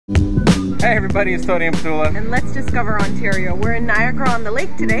Hey everybody, it's Tony Amsula. And let's discover Ontario. We're in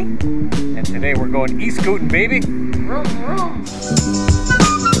Niagara-on-the-Lake today. And today we're going eSkooting, baby. Vroom, vroom.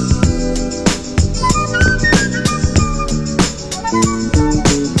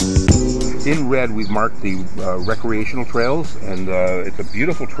 In red, we've marked the recreational trails, and it's a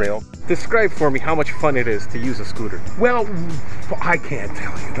beautiful trail. Describe for me how much fun it is to use a scooter. Well, I can't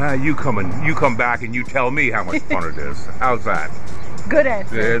tell you. You come back and you tell me how much fun it is. How's that? Good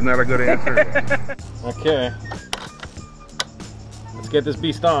answer. Isn't that a good answer? Okay. Let's get this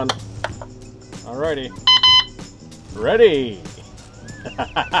beast on. Alrighty. Ready!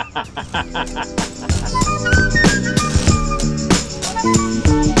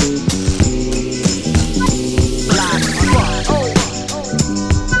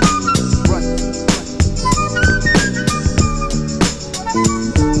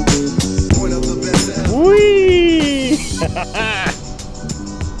 Whee!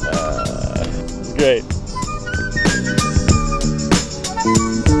 Great.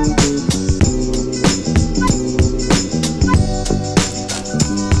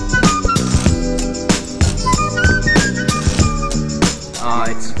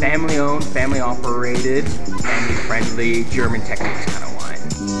 It's family owned, family operated, family friendly, German techniques kind of wine.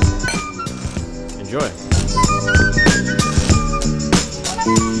 Enjoy.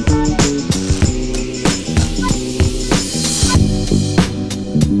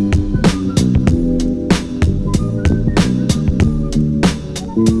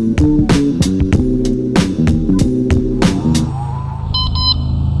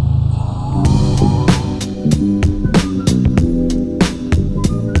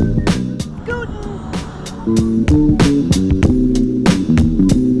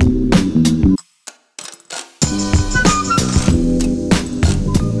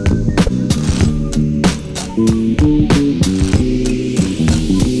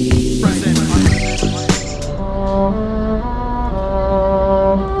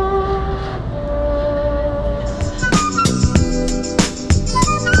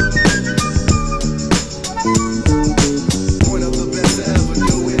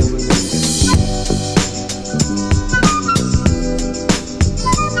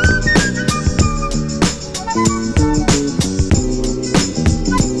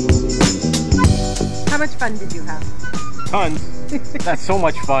 How much fun did you have? Tons. That's so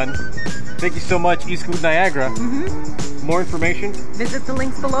much fun. Thank you so much, eSkoot Niagara. More information? Visit the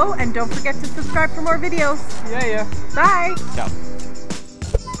links below and don't forget to subscribe for more videos. Yeah. Bye! Ciao.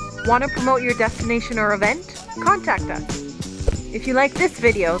 Want to promote your destination or event? Contact us. If you like this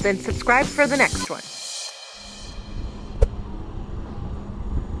video, then subscribe for the next one.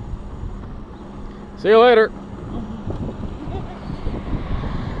 See you later.